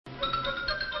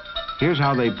Here's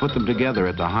how they put them together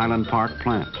at the Highland Park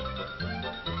plant.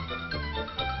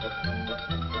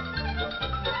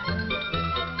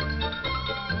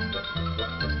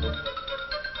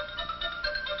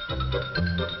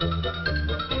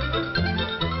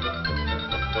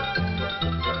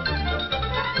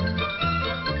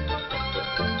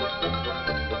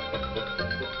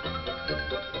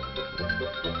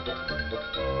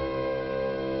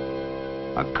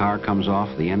 A car comes off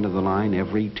the end of the line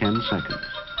every 10 seconds.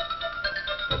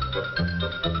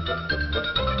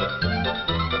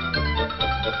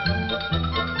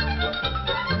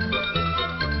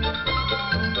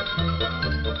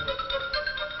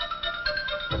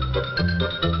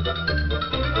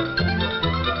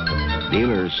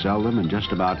 Dealers sell them in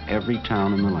just about every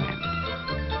town in the land.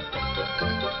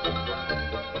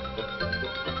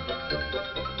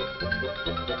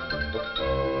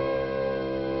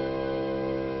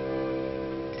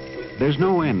 There's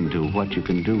no end to what you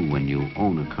can do when you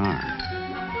own a car.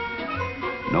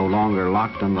 No longer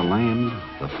locked on the land,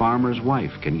 the farmer's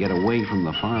wife can get away from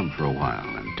the farm for a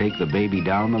while and take the baby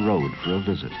down the road for a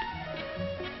visit.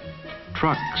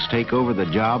 Trucks take over the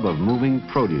job of moving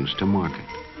produce to market.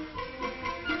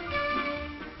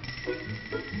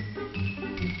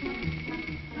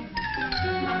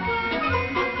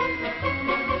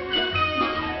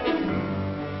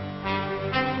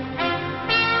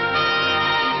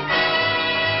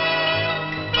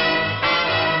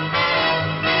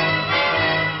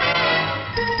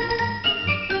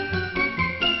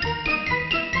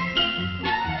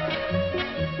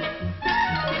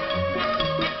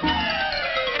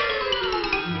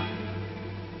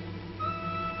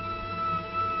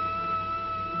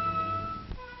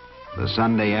 The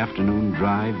Sunday afternoon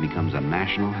drive becomes a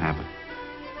national habit.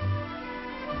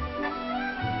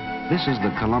 This is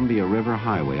the Columbia River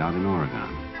Highway out in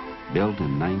Oregon, built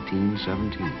in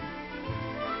 1917.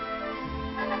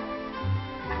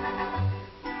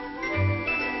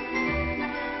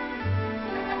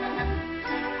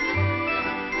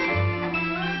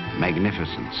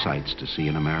 Magnificent sights to see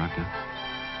in America,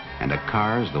 and a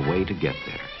car's the way to get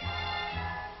there.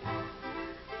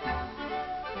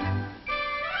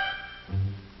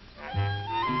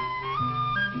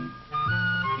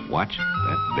 Watch,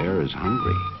 that bear is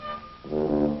hungry.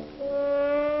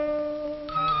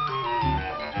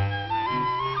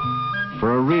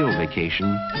 For a real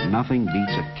vacation, nothing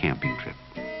beats a camping trip.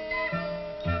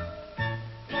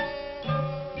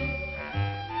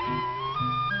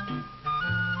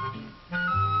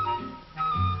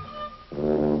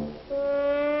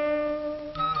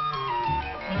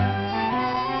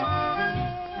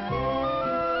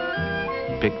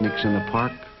 Picnics in the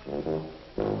park,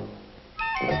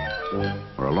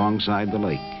 or alongside the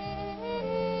lake.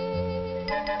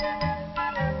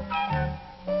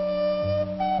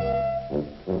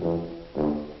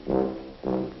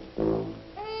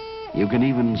 You can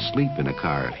even sleep in a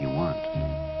car if you want.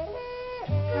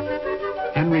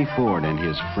 Henry Ford and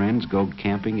his friends go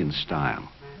camping in style.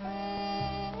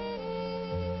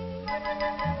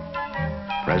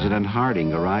 President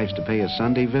Harding arrives to pay a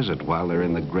Sunday visit while they're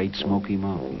in the Great Smoky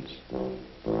Mountains.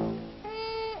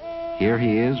 Here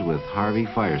he is with Harvey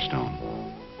Firestone.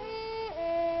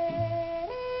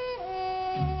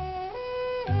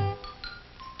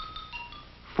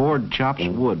 Ford chops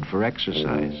wood for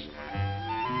exercise.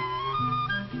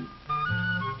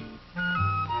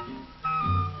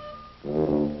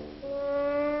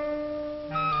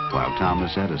 While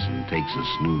Thomas Edison takes a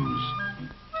snooze.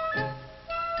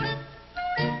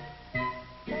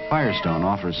 Firestone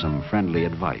offers some friendly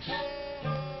advice.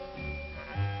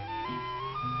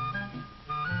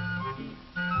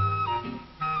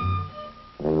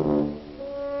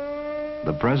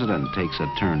 The president takes a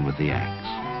turn with the axe.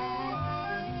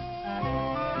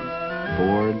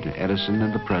 Ford, Edison,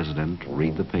 and the president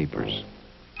read the papers.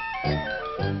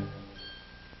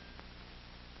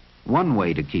 One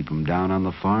way to keep them down on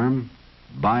the farm,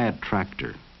 buy a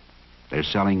tractor. They're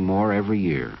selling more every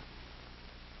year.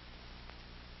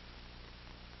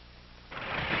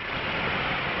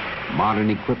 Modern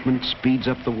equipment speeds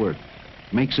up the work,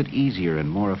 makes it easier and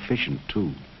more efficient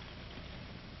too.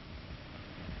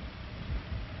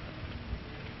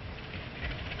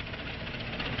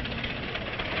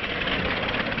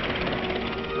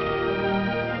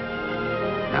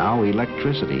 Now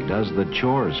electricity does the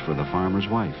chores for the farmer's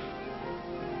wife.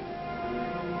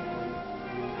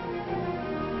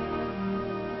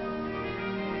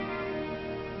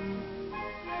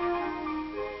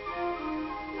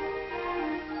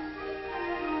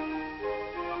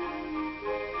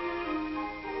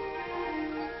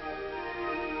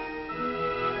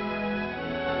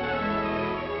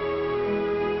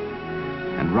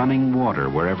 and running water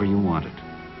wherever you want it.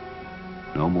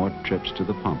 No more trips to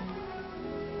the pump.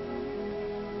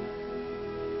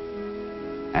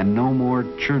 And no more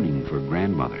churning for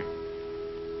grandmother.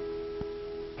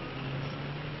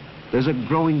 There's a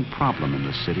growing problem in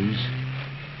the cities.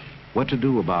 What to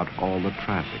do about all the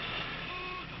traffic?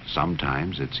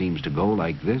 Sometimes it seems to go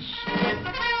like this.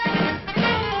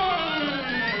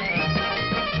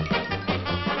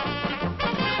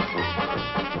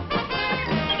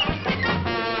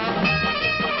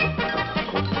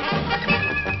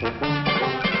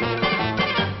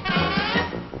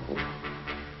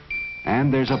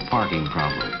 And there's a parking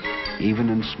problem, even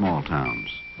in small towns.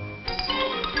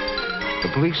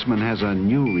 The policeman has a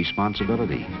new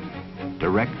responsibility,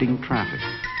 directing traffic.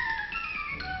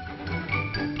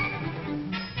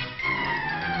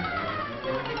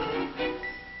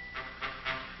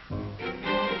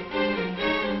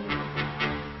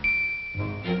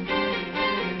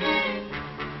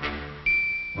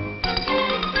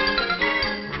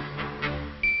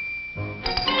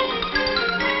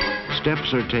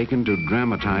 Steps are taken to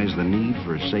dramatize the need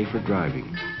for safer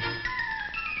driving.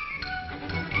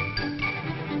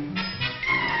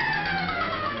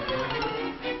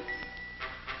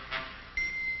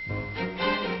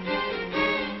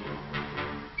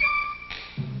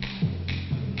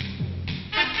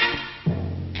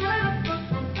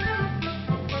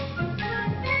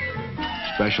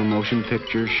 Special motion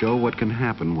pictures show what can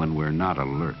happen when we're not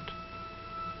alert.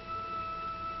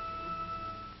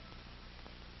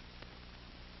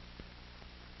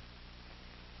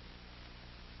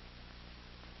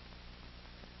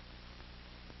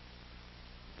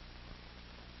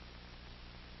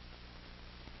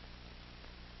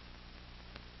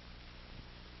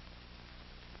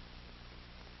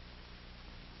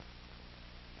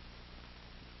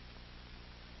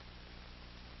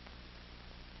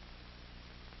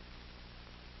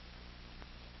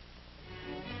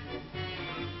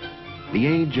 The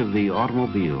age of the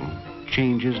automobile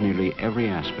changes nearly every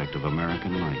aspect of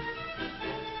American life.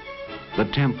 The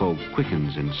tempo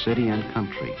quickens in city and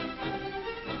country.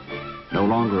 No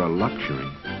longer a luxury,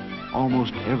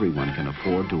 almost everyone can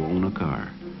afford to own a car.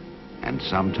 And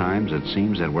sometimes it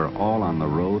seems that we're all on the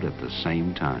road at the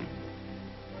same time.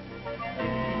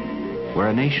 We're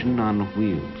a nation on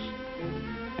wheels,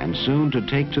 and soon to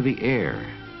take to the air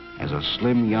as a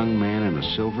slim young man in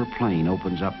a silver plane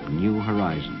opens up new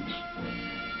horizons.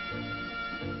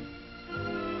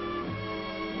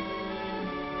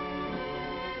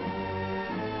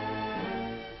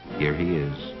 Here he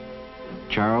is,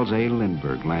 Charles A.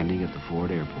 Lindbergh, landing at the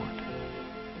Ford Airport.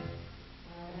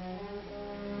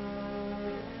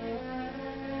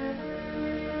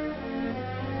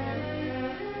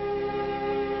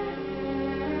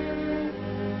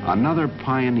 Another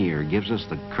pioneer gives us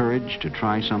the courage to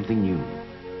try something new.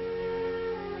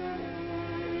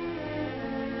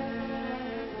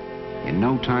 In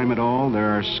no time at all, there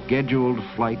are scheduled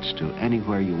flights to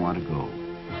anywhere you want to go.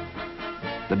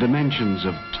 The dimensions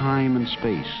of time and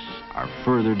space are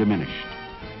further diminished.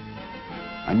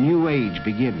 A new age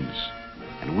begins,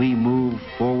 and we move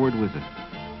forward with it.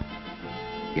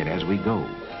 Yet as we go,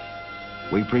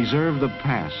 we preserve the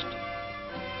past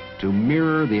to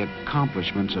mirror the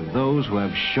accomplishments of those who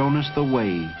have shown us the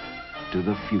way to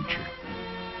the future.